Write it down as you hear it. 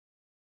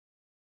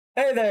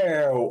Hey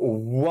there,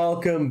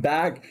 welcome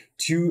back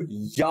to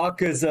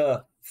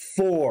Yakuza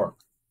 4.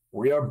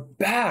 We are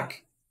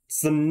back.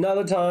 It's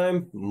another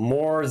time,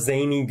 more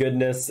zany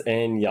goodness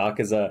in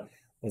Yakuza.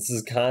 This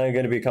is kind of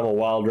going to become a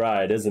wild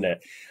ride, isn't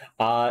it?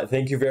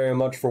 Thank you very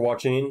much for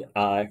watching.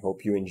 I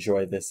hope you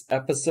enjoy this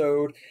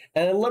episode.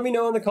 And let me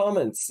know in the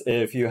comments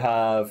if you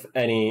have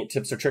any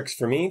tips or tricks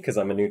for me, because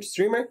I'm a new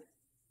streamer.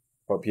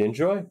 Hope you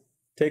enjoy.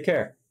 Take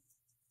care.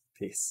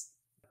 Peace.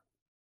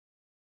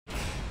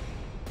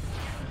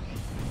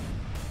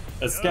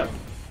 Escape.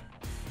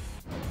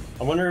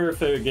 I wonder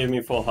if it gave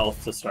me full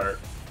health to start.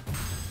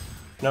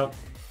 Nope.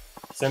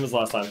 Same as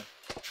last time.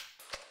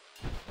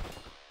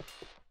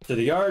 To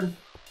the yard.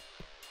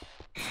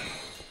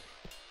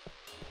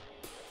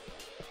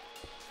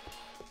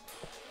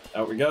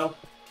 Out we go.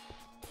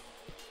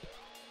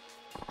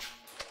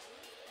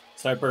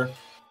 Sniper.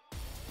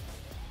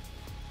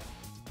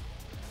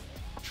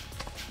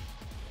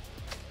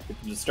 Keep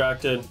them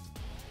distracted.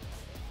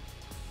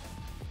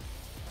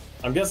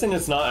 I'm guessing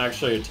it's not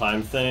actually a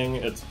time thing,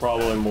 it's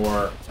probably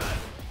more...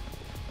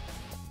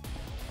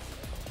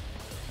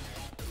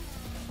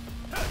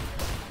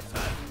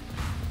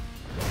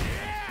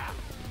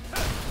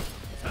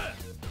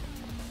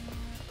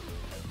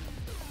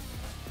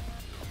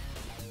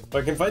 But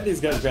I can fight these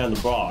guys behind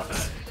the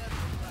box,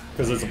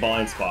 because it's a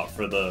blind spot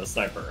for the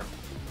sniper.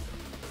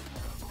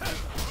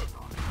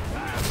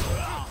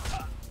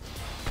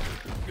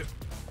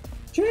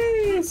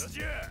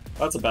 Jeez!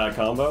 That's a bad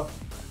combo.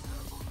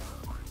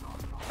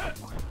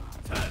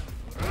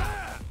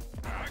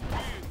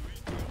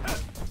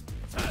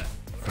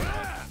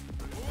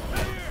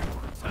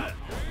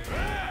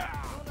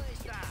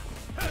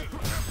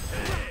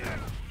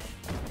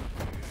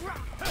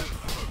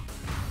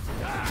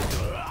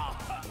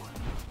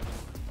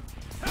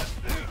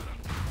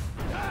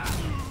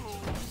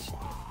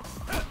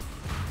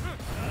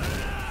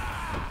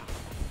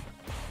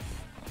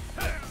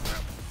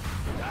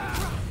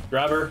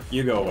 Grab her,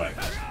 you go away.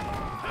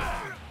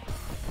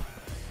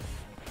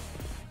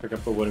 Pick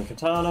up the wooden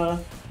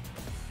katana.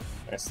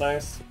 Nice,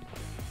 nice.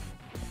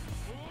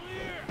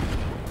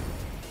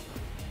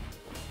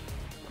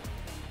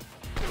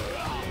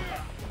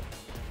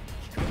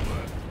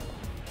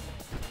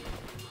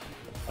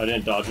 I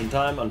didn't dodge in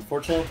time,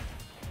 unfortunately.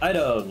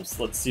 Items!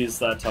 Let's use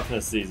that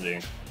toughness easy.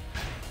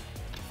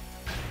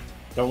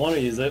 Don't want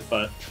to use it,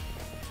 but...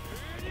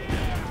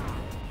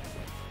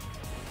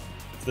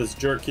 if this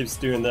jerk keeps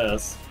doing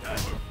this...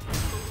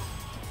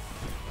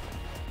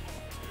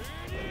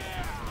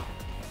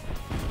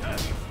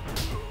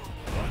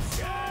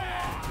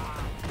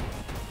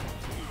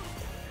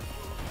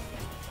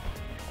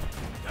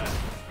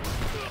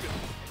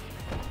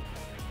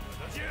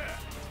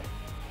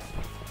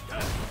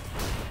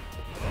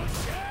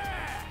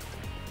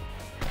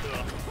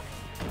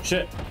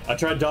 Shit! I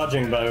tried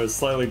dodging, but it was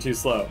slightly too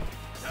slow.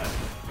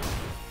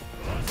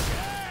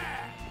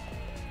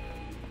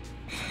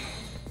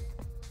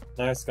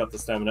 Nice, got the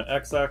stamina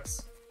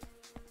XX.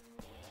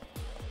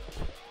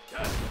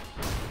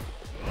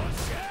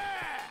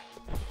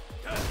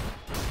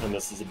 And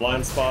this is a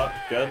blind spot,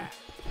 good.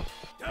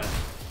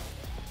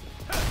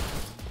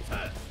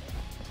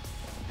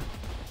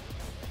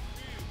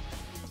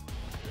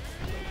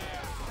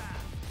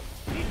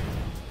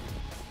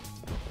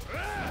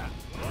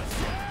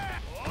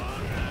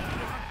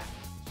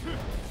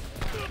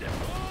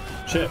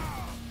 Shit,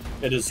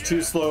 it is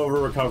too slow of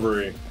a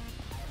recovery.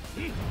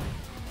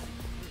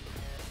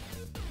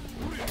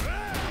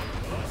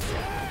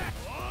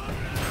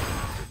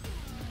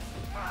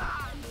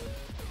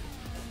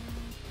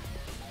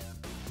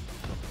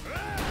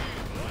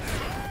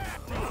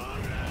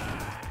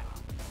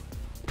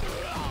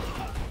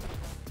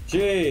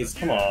 Jeez,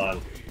 come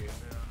on.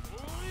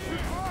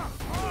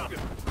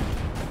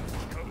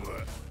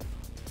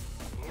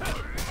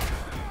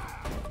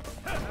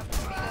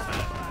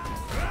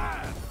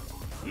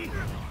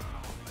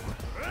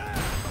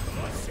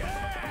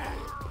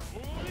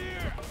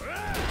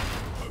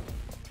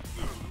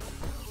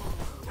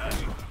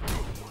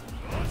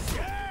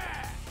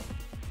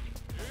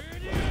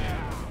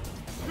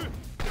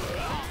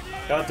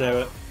 God damn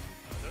it.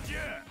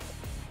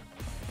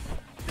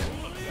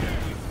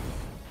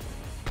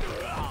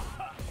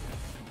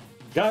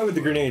 Guy with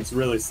the grenades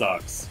really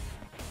sucks.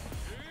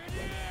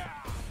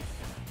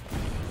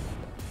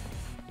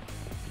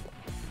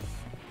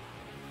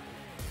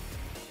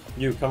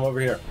 You, come over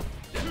here.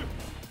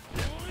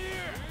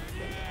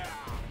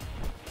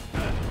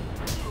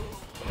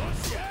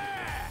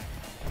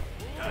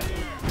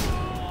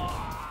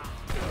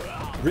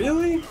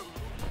 Really?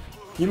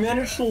 You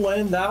managed to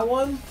land that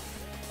one?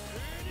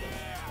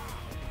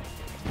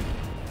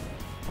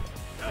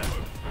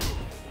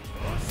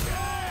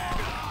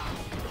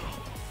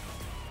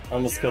 I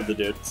almost killed the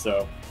dude,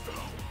 so...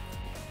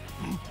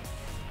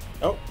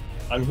 Oh,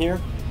 I'm here.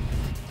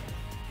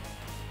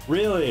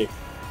 Really?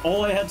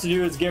 All I had to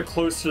do is get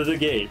close to the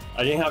gate.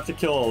 I didn't have to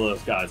kill all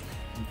those guys.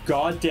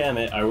 God damn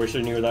it, I wish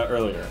I knew that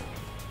earlier.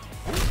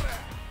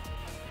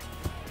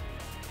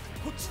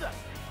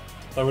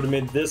 That would have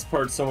made this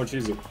part so much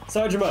easier.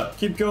 Sajima,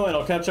 keep going.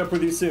 I'll catch up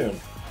with you soon.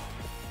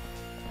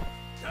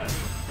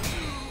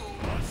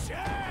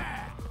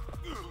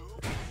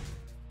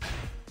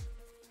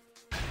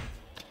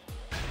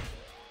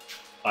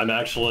 I'm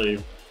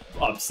actually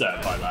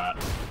upset by that.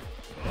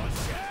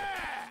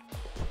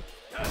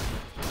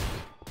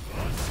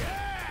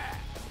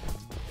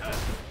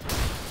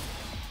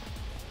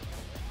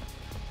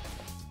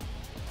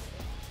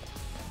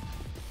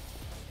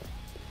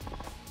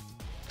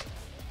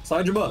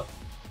 Sajima!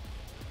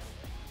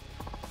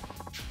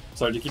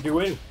 Sorry to keep you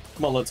waiting.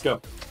 Come on, let's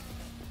go.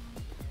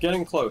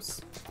 Getting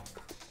close.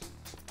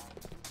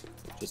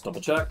 Just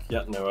double check.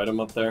 Yeah, no item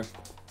up there.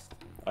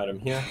 Item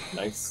here.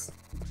 Nice.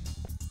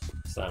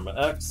 Sigma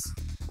X.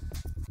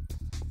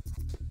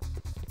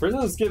 Prison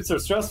escapes are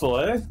stressful,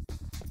 eh?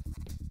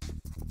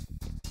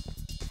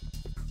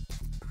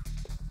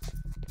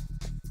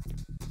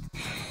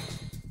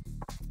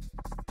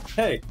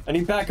 Hey, I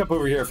need backup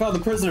over here. Found the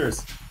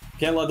prisoners.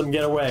 Can't let them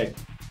get away.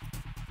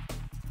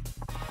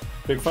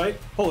 Big fight?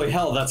 Holy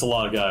hell, that's a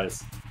lot of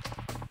guys.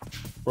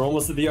 We're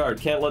almost at the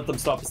yard. Can't let them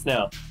stop us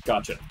now.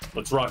 Gotcha.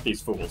 Let's rock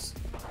these fools.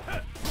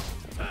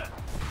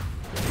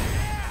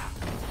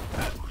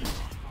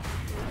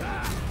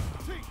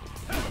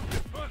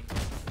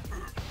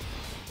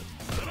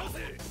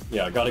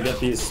 Yeah, I gotta get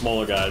these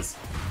smaller guys.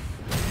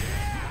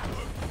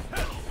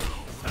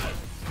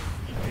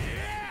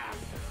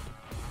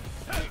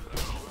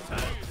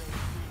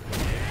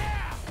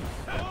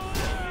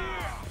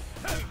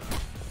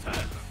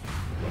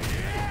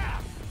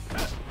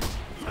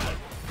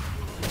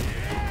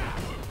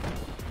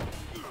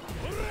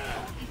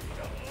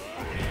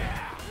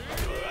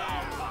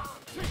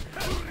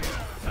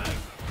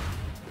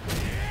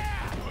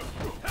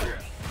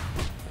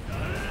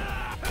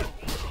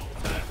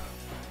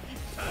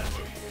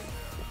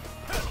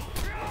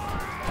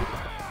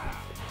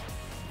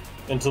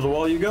 Into the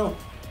wall you go.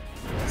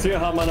 See ya,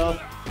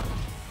 Hamano.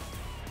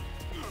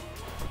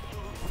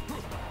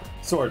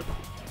 Sword.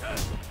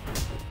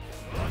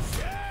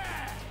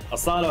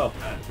 Asano,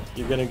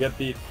 you're gonna get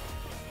beat.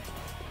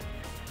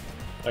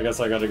 I guess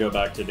I gotta go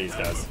back to these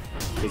guys,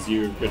 because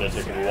you're gonna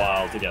take a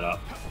while to get up.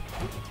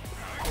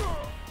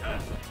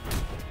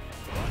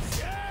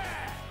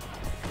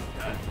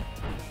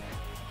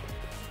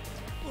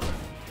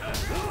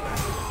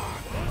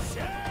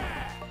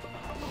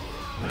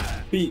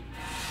 Beat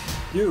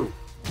you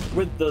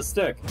with the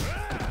stick.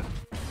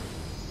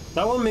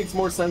 That one makes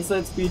more sense that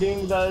it's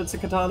beating that it's a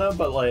katana,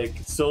 but like,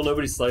 still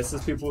nobody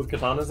slices people with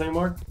katanas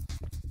anymore.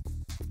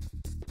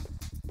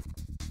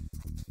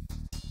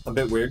 A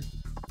bit weird.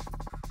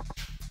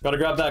 Gotta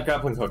grab that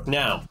grappling hook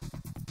now.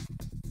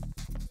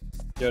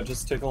 Yeah,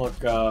 just take a look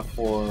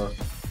for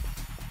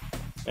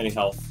any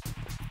health.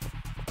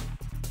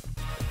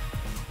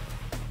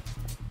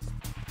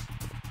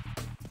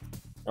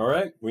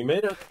 Alright, we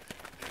made it.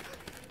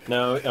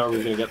 Now, are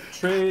we gonna get the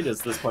trade?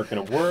 Is this part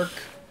gonna work?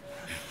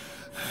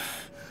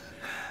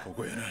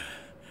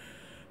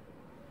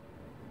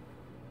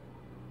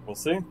 We'll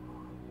see.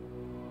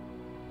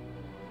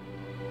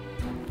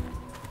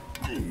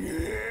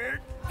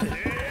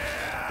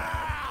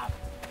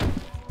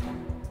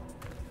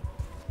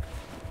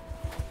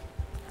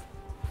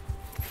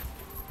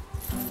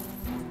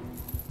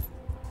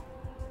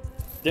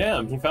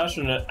 Damn, he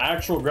fashioned an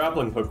actual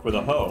grappling hook with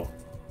a hoe.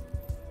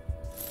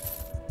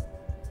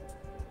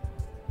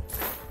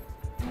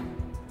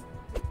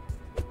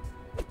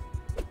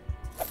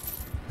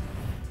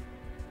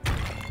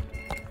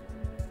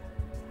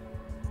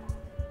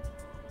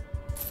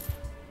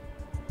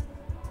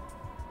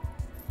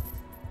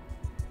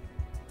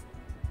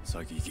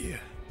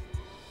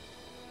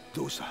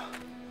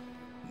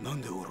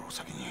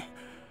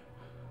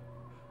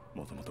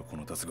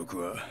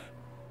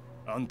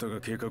あんた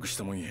が計画し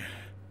たもんや。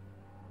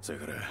そや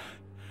から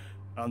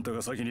あんた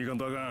が先に行かん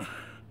とあかん。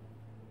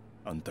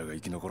あんたが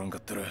生き残らんか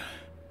ったら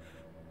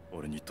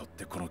俺にとっ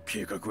てこの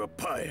計画は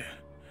パーや。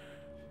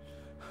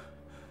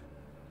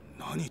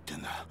何言って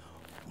んだ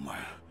お前。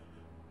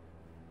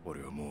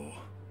俺はもう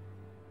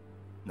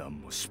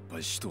何も失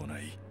敗しとうな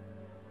い。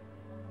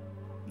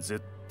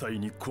絶対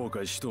に後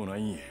悔しとうな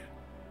いんや。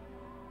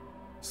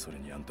それ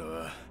にあんた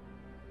は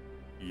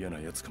嫌な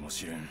やつかも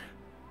しれん。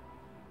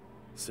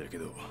せやけ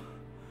ど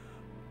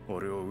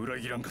俺を裏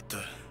切らんかった。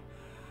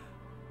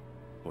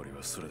俺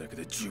はそれだけ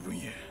で十分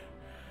や。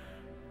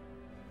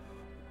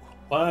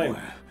はい。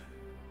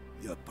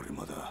やっぱり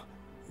まだ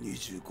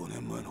25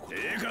年前のこと。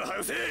ええから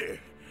早せ。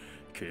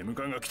刑務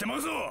官が来てま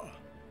うぞ。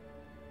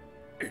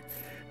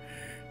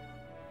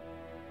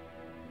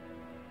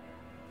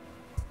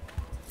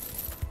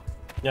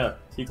Yeah,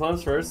 he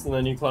climbs first, and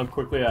then you climb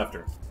quickly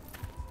after.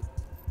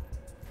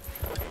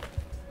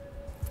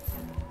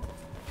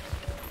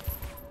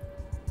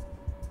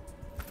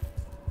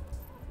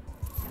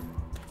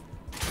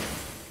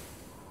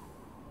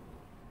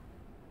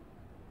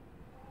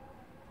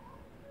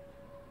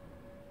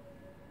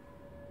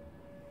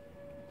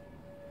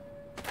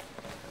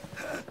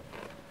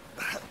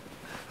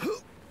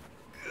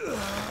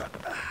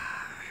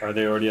 Are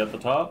they already at the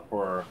top,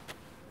 or?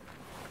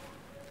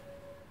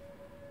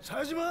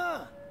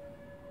 Sajima!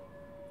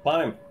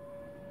 Climb.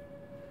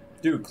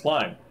 Dude,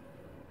 climb.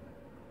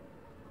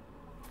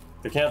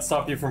 They can't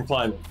stop you from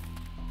climbing.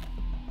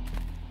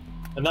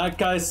 And that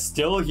guy's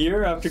still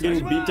here after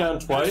getting beat down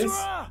twice?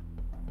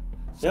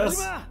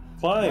 Yes,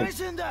 climb.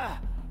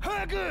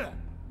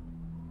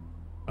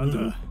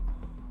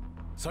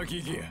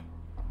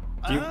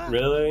 Do you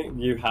really?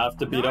 You have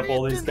to beat up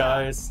all these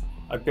guys?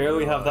 I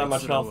barely have that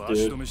much health,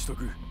 dude.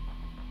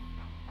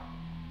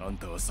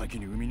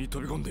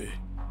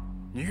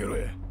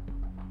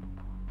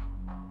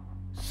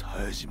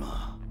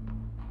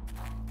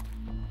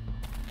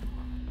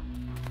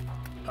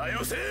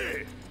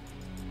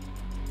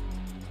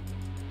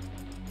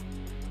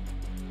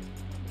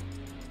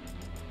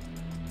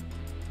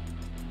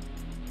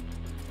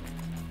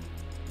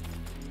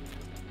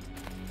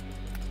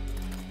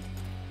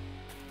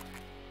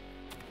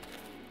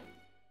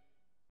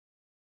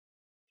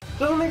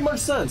 Doesn't make much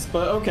sense,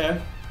 but okay.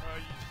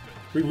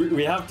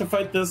 We have to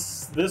fight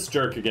this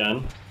jerk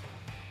again.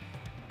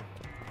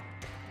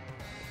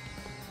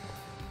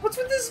 What's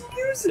with this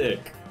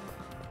music?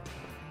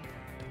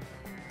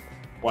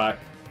 Whack.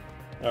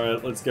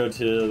 Alright, let's go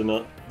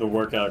to the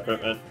workout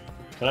equipment.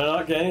 Can I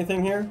not get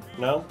anything here?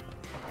 No?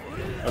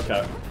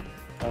 Okay.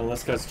 Well,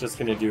 this guy's just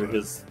gonna do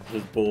his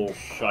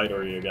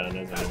bullshitery again,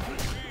 isn't he?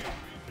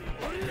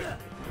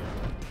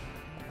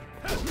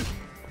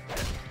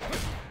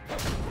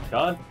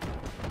 God.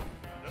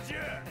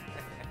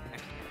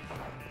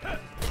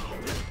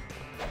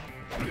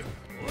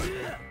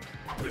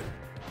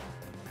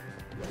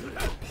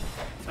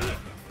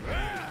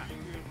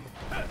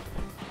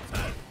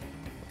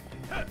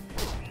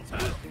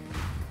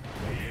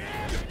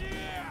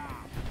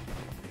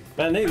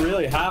 Man, they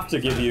really have to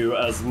give you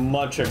as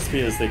much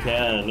XP as they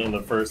can in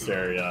the first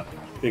area,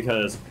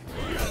 because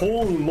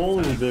holy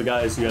moly the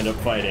guys you end up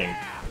fighting.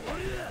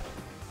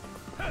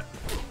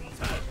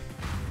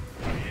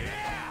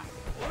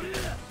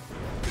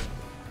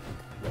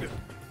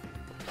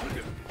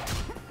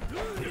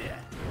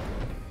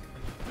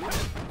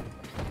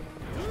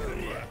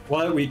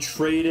 What? We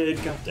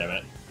traded? God damn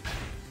it.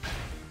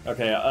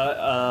 Okay,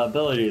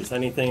 abilities.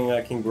 Anything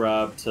I can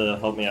grab to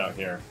help me out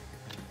here?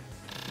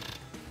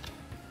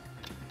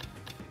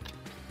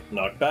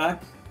 Knockback?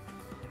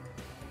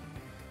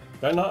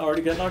 Did I not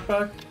already get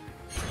knockback?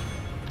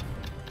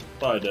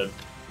 Thought I did.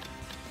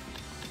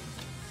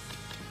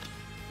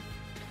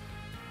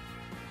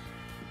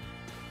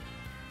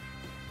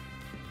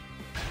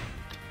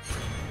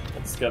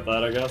 Let's get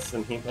that, I guess,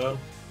 in heat mode.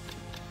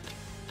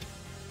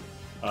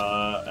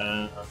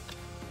 And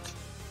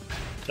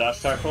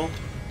dash tackle.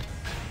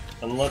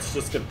 And let's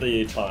just get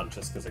the taunt,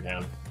 just because I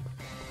can.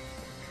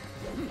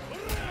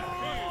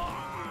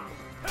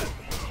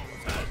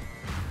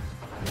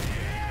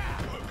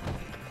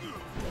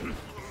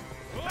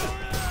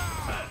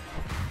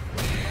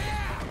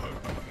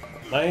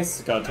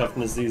 Nice, got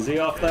toughness ZZ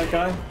off that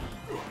guy.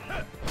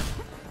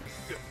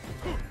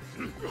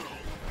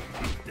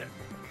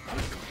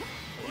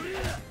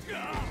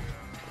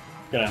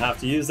 Gonna have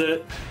to use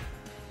it,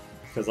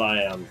 because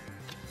I am,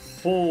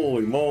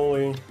 holy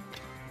moly,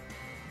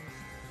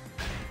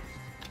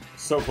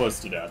 so close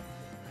to death.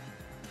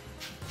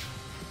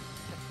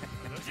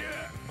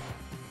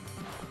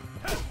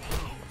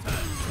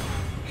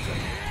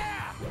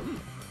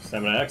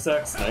 Stamina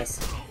XX, nice.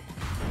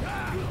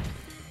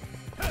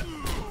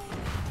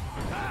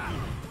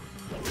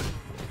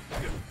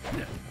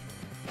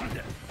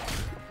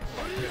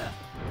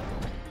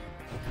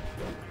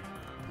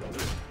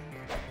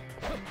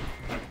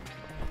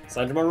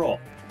 Sajima roll.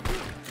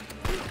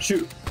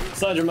 Shoot.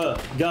 Sajima.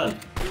 Gun.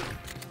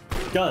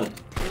 Gun.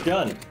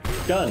 Gun.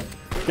 Gun.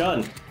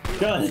 Gun.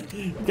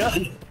 Gun.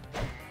 Gun.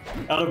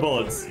 Out of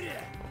bullets.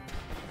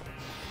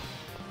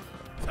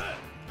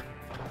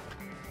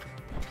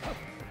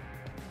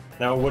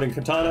 Now a wooden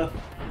katana.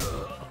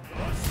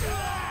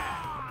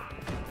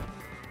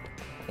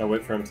 Now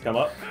wait for him to come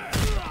up.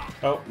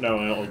 Oh, no,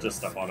 I'll just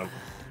step on him.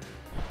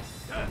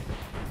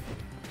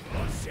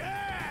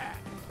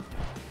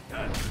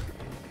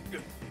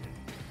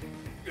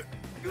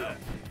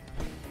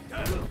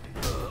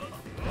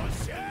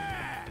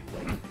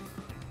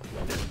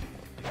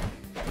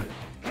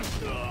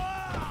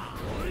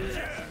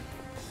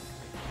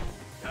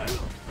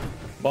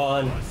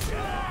 Bon.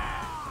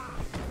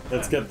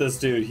 Let's get this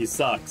dude, he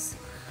sucks.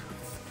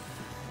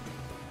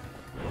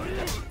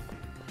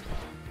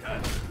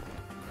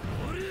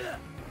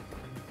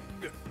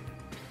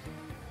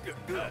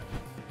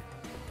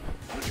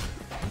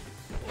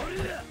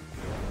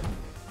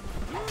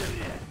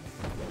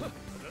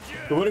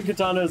 The wooden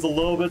katana is a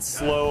little bit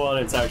slow on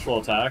its actual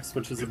attacks,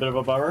 which is a bit of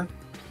a bummer.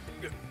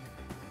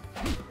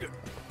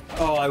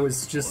 Oh, I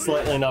was just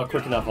slightly not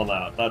quick enough on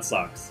that. That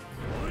sucks.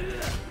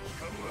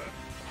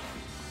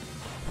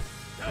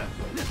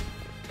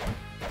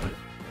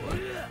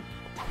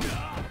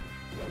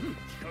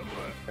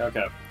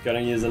 Okay,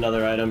 gonna use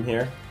another item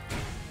here.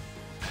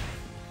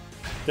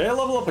 Did I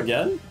level up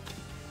again?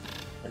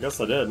 I guess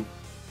I did.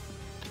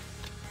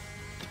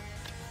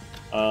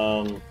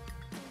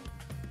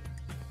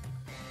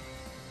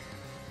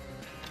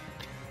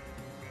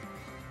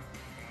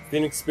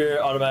 Phoenix Spirit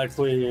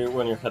automatically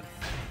when you're hit.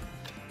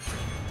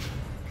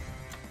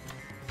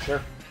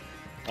 Sure.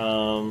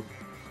 Come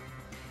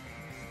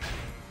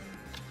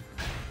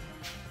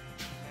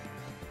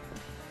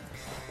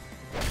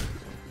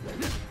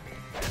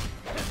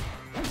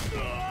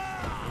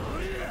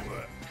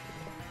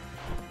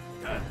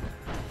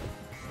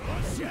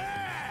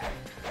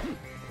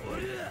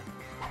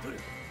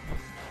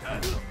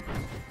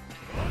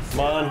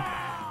on.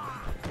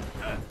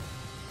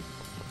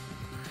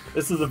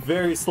 This is a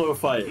very slow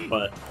fight,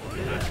 but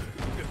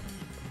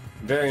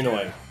very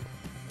annoying.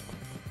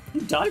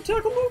 You dive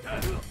tackle move?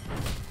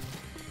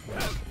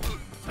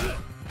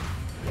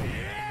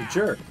 You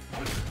jerk.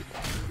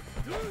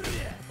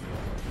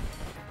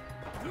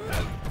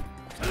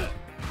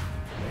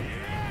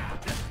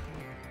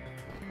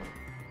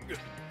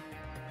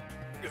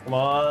 Come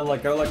on,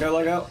 let go, let go,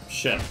 let go.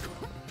 Shit.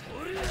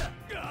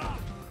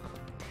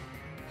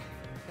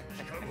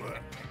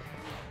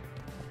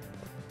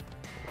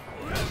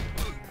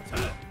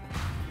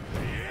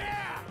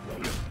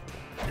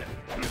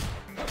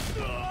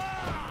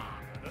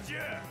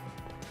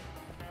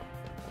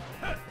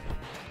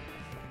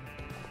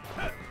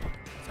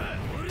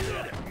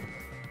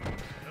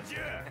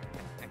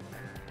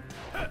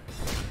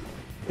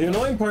 The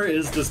annoying part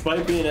is,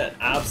 despite being an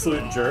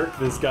absolute jerk,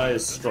 this guy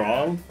is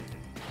strong.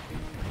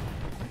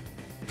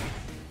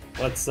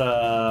 Let's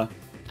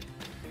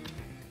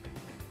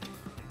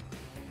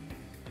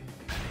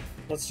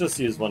just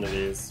use one of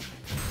these.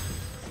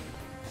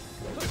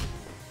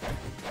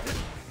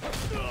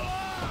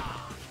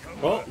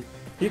 Well,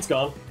 heat's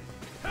gone.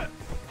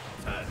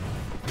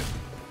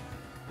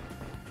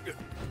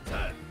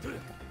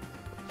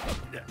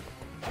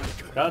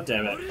 God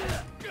damn it.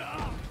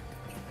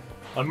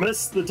 I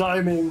missed the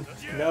timing.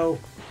 No.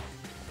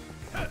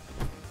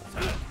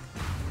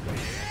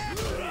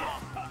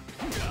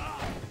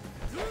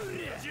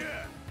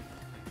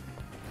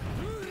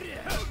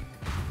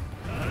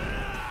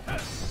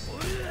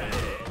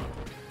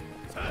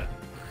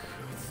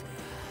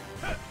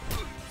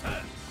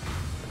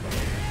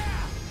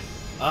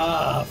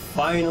 Ah,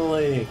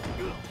 finally.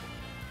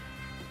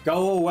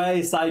 Go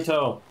away,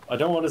 Saito. I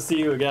don't want to see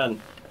you again.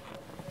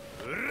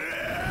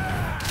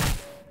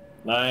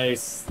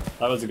 Nice.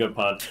 That was a good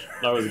punch.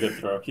 That was a good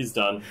throw. He's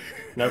done.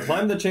 Now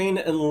climb the chain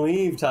and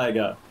leave,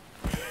 Taiga.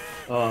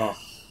 Oh.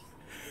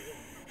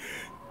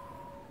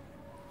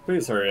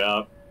 Please hurry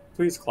up.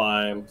 Please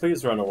climb.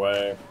 Please run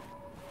away.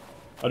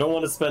 I don't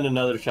want to spend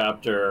another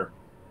chapter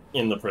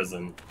in the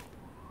prison.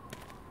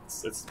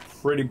 It's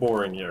pretty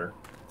boring here.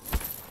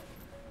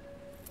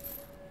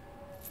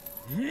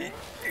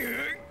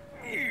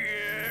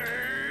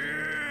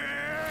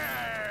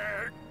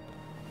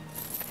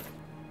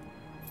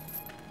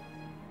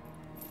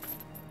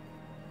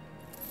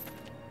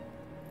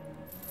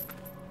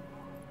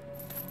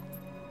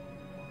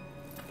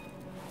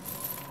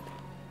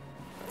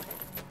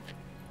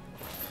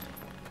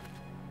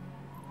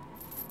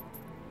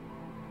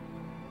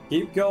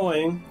 Keep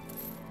going.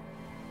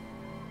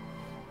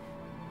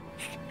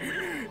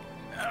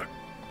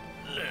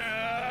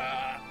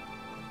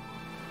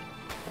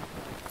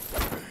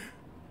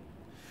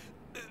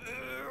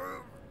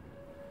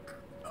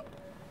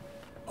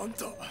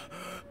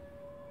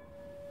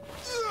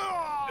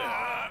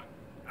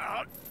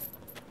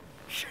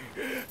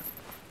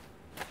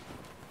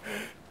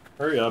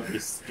 Hurry up, you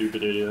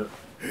stupid idiot.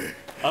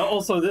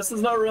 Also, this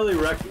is not really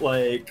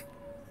like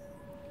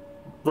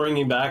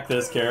bringing back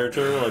this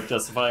character, like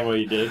justifying what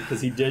he did,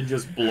 because he did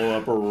just blow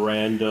up a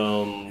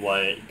random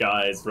like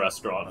guy's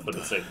restaurant for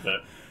the sake of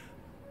it.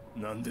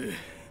 Nande.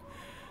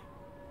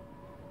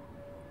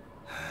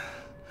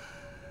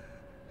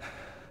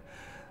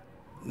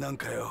 なん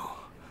かよ、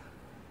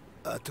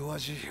後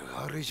味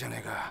悪いじゃ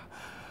ねえか。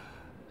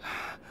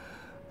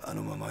あ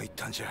のまま行っ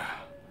たんじゃ。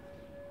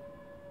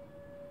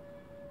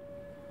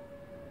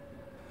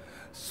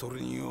それ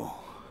によ、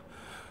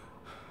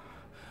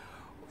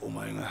お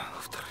前が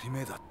二人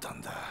目だった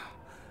んだ。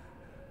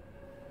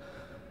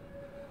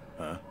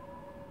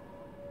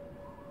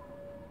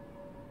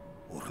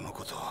俺の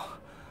こと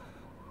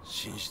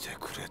信じて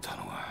くれた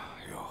のが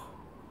よ。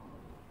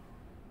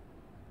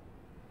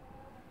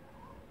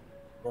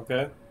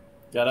 Okay.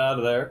 Get out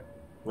of there.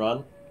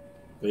 Run.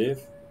 Leave.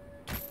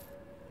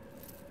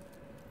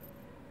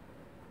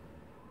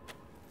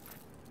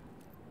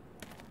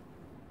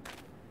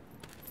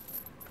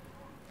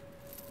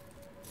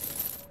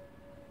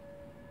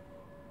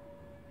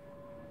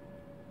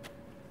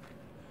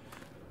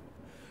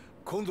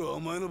 Now it's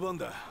your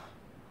turn.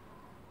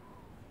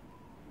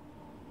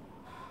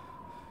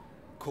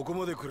 ここ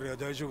まで来れば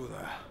大丈夫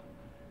だ。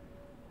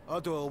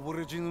あとは溺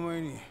れ死ぬ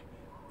前に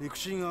陸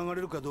地に上が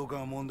れるかどうか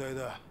が問題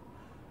だ。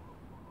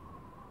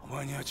お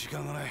前には時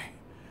間がない。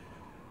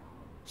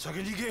先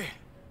に行け。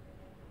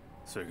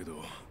そやけ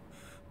ど、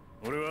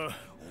俺は。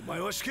お前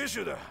は死刑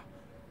囚だ。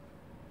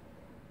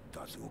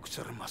脱獄し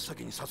たら真っ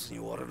先に殺に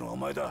追われるのはお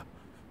前だ。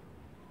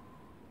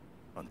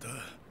あんた。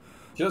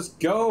Just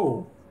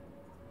go.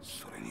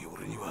 それに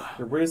俺には。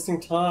You're wasting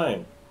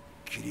time.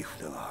 切り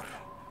札がある。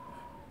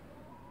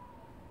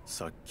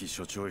さっき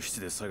所長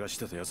室で探し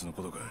てたやつの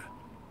ことか。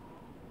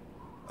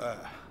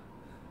ああ、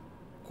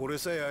これ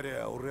さえあり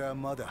ゃ俺は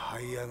まだ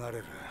這い上がれ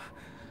る。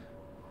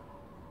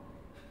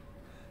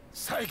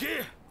佐伯、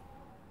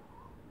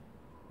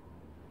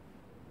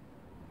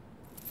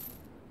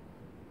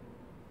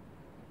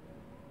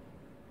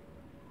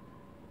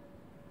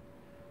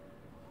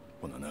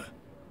ほなな、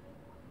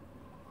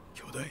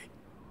兄弟。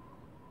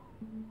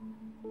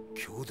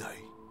兄弟？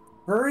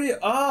 Hurry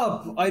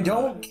up! I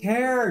don't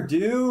care,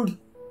 dude!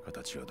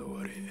 形はど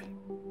うあれ、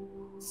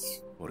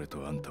俺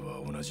とあんた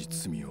は同じ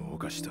罪を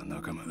犯した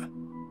仲間。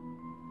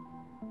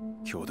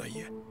兄弟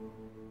や。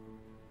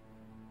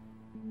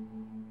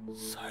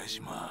冴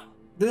島。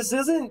This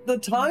isn't the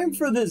time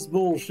for this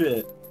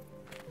bullshit.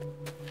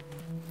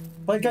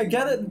 Like, I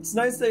get it, it's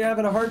nice that you're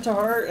having a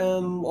heart-to-heart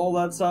and all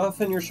that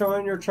stuff, and you're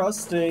showing you're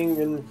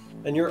trusting,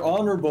 and you're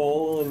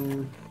honorable,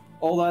 and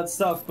all that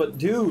stuff, but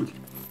dude,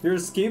 you're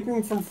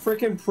escaping from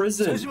frickin'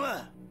 prison.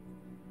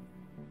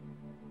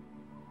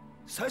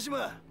 冴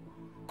島、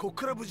こっ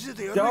から無事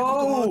でやらないこと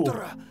があった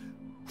ら、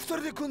二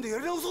人で組んでや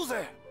り直そう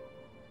ぜ。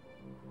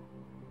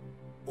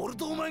俺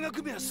とお前が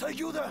組めば最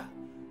強だ。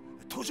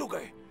東上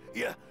界、い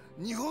や、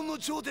日本の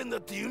頂点だ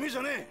って夢じ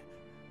ゃね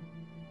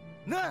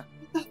え。な、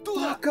どう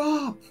だ?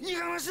 Fuck up! いい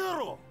話だ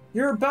ろ。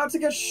 You're about to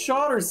get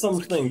shot or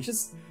something.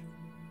 Just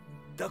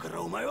だか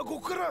らお前はこ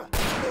こから。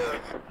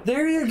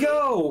 there you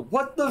go.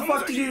 What the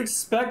fuck did you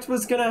expect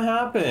was gonna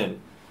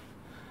happen?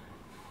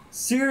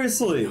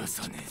 Seriously.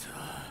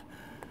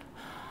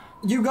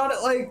 You got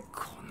it like.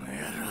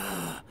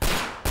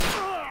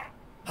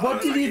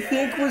 What did you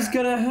think was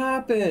gonna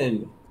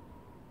happen?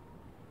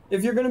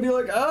 If you're gonna be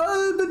like,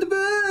 oh,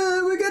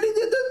 we're gonna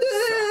do the,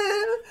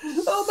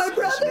 oh, my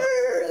brother,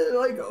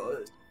 like,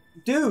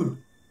 dude,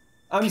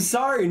 I'm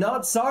sorry,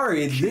 not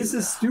sorry. This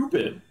is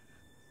stupid.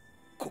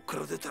 こっか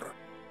ら出たら、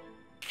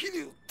桐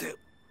生って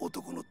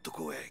男のと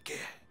こへ行け。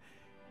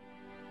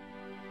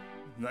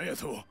何や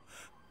と？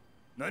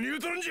何言う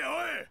とるんじゃ、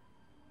おい。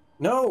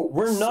 No,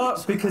 we're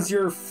not because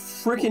you're a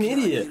freaking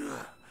idiot.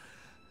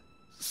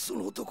 そ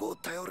の男を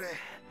頼れ。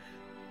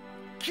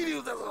桐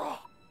生だぞ。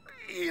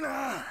いい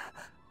な。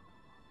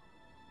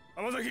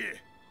浜崎。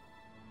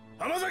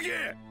浜崎。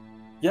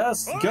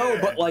 Yes, go,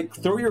 but like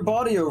throw your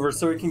body over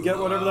so we can get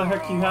whatever the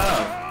heck you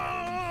have.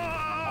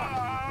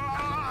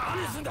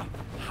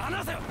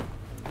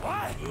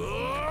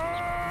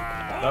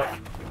 Oh,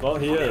 well,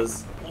 he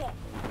is.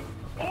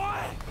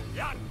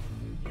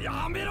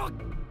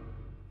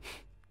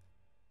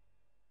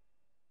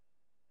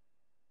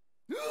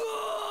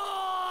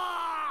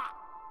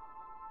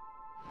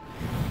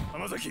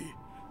 Hamazaki!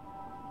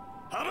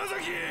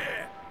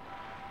 Hamazaki!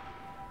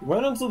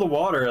 Went into the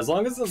water. As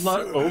long as it's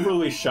not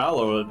overly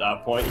shallow at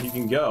that point, he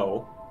can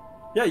go.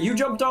 Yeah, you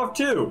jumped off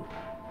too.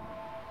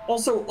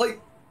 Also,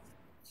 like...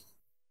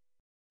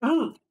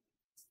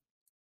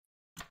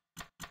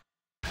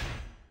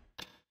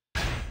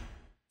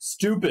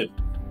 Stupid.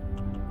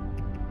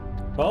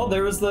 Well,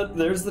 there's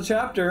the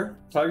chapter.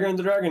 Tiger and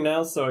the Dragon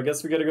now, so I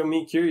guess we gotta go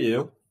meet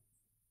Kiryu.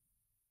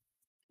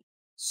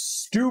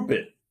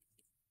 Stupid.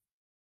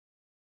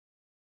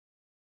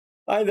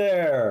 Hi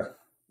there.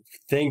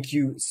 Thank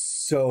you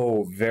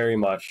so very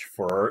much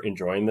for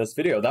enjoying this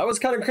video. That was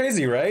kind of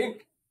crazy,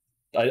 right?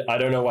 I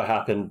don't know what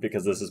happened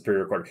because this is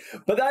pre-recorded,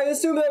 but I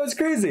assume that was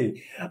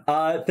crazy.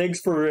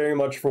 Thanks very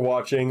much for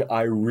watching.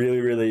 I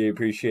really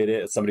appreciate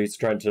it. As somebody who's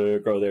trying to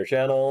grow their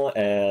channel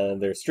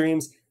and their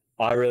streams,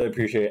 I really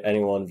appreciate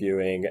anyone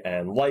viewing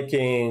and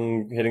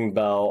liking, hitting the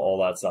bell, all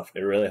that stuff.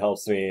 It really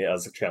helps me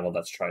as a channel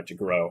that's trying to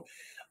grow.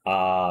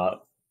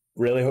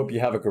 Really hope you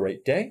have a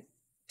great day.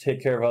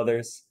 Take care of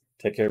others.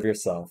 Take care of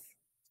yourself.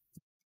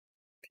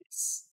 Peace.